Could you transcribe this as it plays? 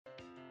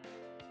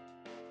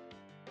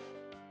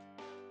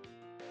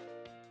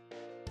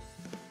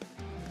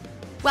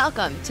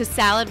Welcome to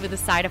Salad with a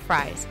Side of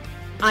Fries.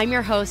 I'm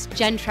your host,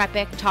 Jen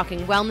Trepic,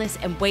 talking wellness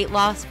and weight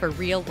loss for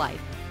real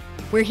life.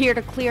 We're here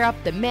to clear up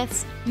the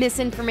myths,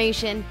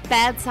 misinformation,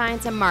 bad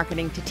science, and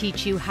marketing to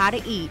teach you how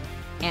to eat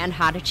and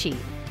how to cheat.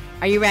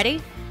 Are you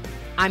ready?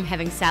 I'm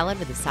having salad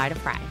with a side of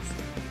fries.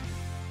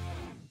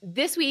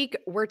 This week,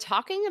 we're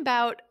talking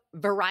about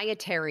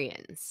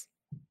varietarians.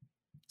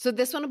 So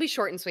this one will be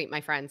short and sweet,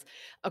 my friends.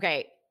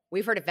 Okay,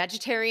 we've heard of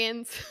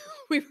vegetarians,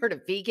 we've heard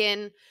of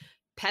vegan,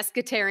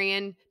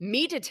 pescatarian,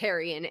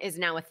 meatitarian is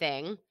now a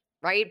thing,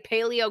 right?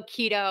 Paleo,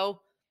 keto.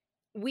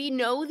 We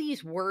know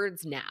these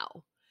words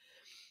now.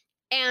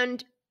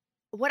 And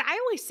what I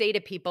always say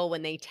to people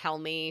when they tell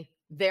me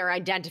their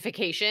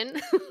identification,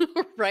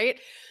 right?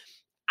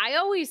 I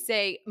always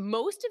say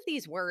most of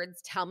these words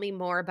tell me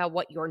more about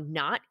what you're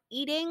not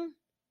eating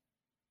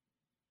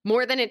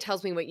more than it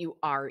tells me what you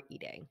are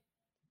eating.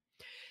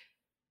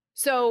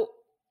 So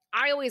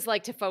I always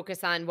like to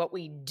focus on what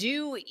we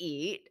do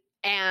eat.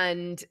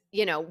 And,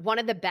 one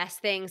of the best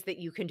things that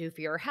you can do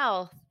for your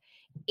health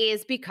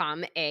is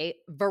become a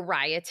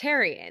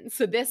varietarian.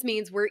 So this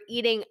means we're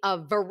eating a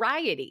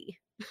variety,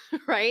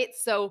 right?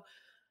 So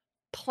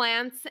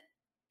plants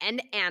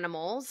and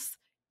animals,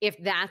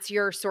 if that's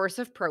your source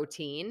of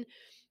protein,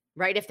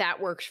 right? If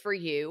that works for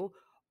you.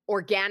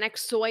 Organic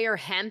soy or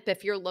hemp,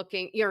 if you're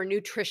looking, your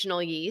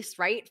nutritional yeast,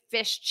 right?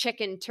 Fish,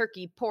 chicken,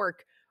 turkey,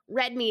 pork,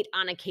 red meat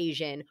on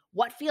occasion.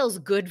 What feels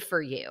good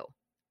for you,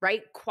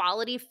 right?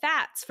 Quality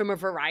fats from a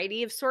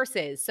variety of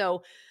sources.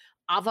 So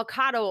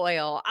avocado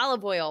oil,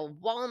 olive oil,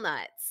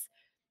 walnuts,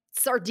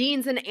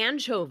 sardines and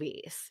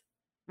anchovies,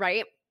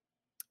 right?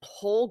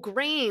 Whole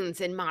grains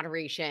in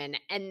moderation,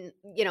 and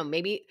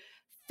maybe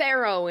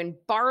farro and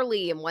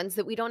barley and ones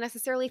that we don't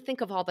necessarily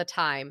think of all the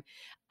time.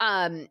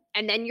 And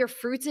then your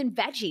fruits and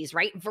veggies,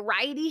 right?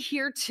 Variety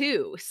here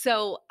too.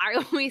 So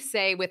I always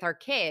say with our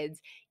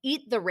kids,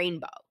 eat the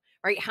rainbow,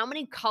 right? How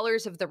many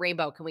colors of the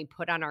rainbow can we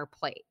put on our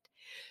plate?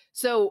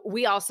 So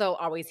we also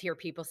always hear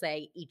people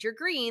say, eat your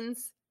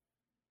greens,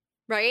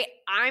 right?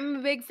 I'm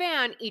a big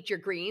fan. Eat your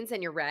greens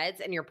and your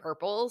reds and your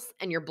purples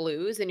and your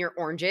blues and your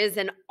oranges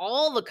and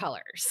all the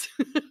colors,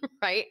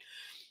 right?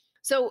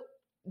 So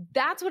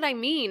that's what I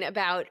mean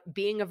about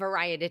being a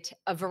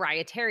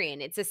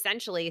varietarian. It's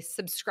essentially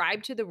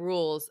subscribe to the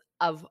rules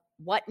of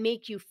what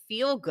make you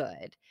feel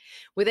good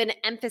with an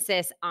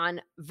emphasis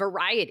on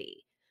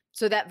variety.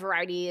 So that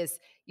variety is,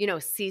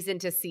 season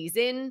to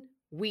season,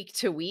 week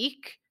to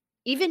week,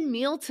 even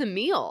meal to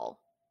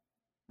meal,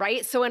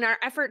 right? So in our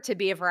effort to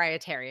be a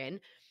varietarian,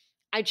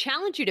 I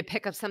challenge you to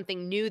pick up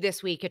something new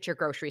this week at your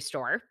grocery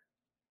store,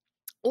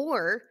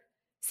 or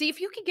see if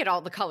you can get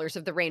all the colors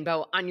of the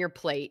rainbow on your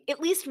plate at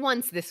least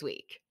once this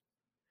week.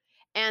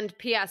 And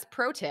P.S.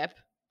 pro tip,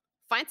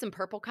 find some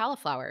purple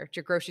cauliflower at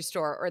your grocery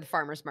store or the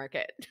farmer's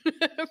market,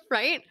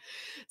 right?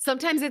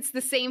 Sometimes it's the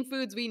same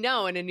foods we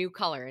know in a new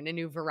color and a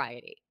new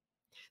variety.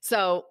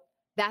 So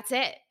that's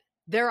it.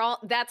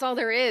 That's all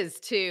there is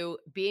to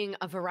being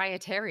a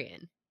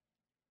varietarian.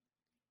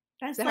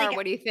 That's Zahara, like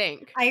what do you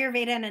think?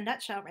 Ayurveda in a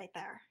nutshell right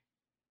there.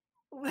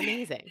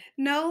 Amazing.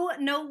 No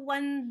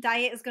one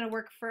diet is going to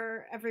work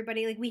for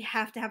everybody. Like, we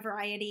have to have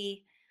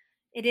variety.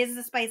 It is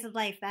the spice of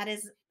life. That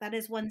is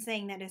one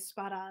saying that is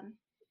spot on.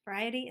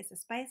 Variety is the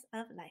spice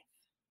of life.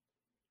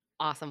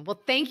 Awesome.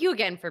 Well, thank you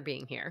again for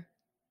being here.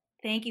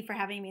 Thank you for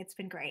having me. It's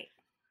been great.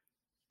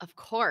 Of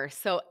course.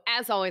 So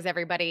as always,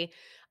 everybody,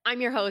 I'm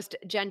your host,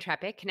 Jen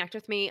Trepic. Connect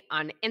with me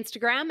on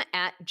Instagram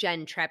at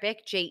Jen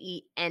Trepic,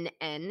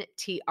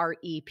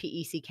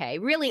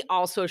 JENNTREPECK. Really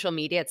all social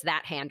media, it's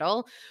that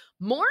handle.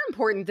 More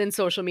important than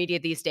social media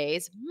these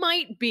days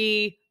might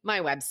be my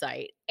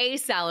website,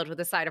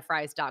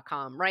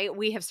 asaladwithasideoffries.com, right?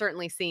 We have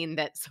certainly seen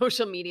that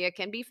social media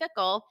can be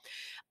fickle.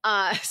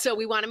 So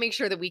we want to make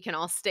sure that we can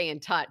all stay in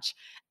touch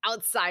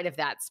outside of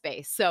that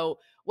space. So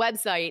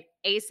website,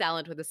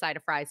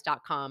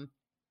 asaladwithasideoffries.com.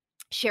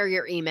 Share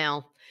your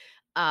email,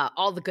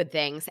 all the good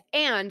things.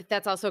 And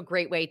that's also a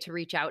great way to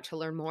reach out to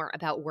learn more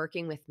about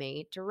working with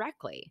me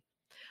directly.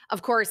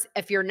 Of course,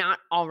 if you're not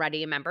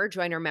already a member,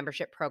 join our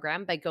membership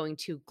program by going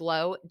to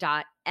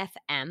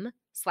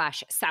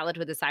glow.fm/salad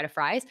with a side of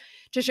fries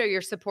to show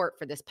your support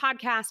for this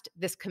podcast,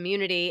 this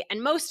community,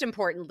 and most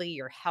importantly,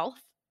 your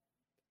health.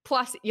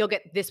 Plus, you'll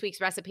get this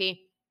week's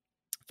recipe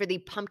for the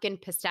pumpkin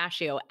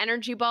pistachio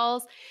energy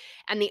balls.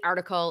 And the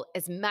article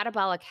is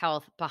Metabolic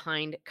Health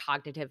Behind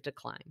Cognitive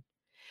Decline.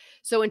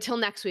 So until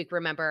next week,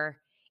 remember,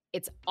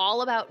 it's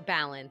all about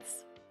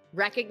balance,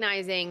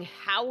 recognizing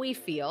how we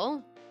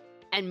feel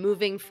and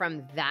moving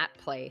from that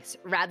place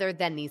rather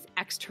than these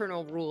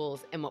external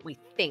rules and what we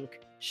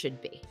think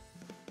should be.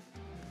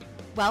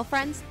 Well,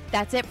 friends,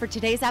 that's it for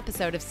today's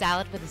episode of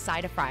Salad with a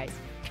Side of Fries.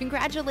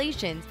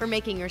 Congratulations for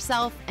making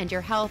yourself and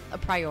your health a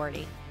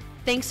priority.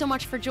 Thanks so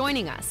much for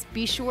joining us.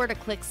 Be sure to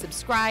click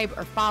subscribe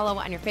or follow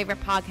on your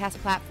favorite podcast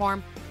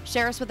platform.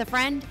 Share us with a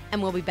friend,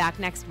 and we'll be back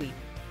next week.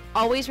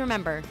 Always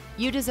remember,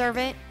 you deserve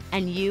it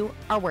and you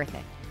are worth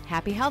it.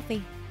 Happy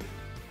healthy.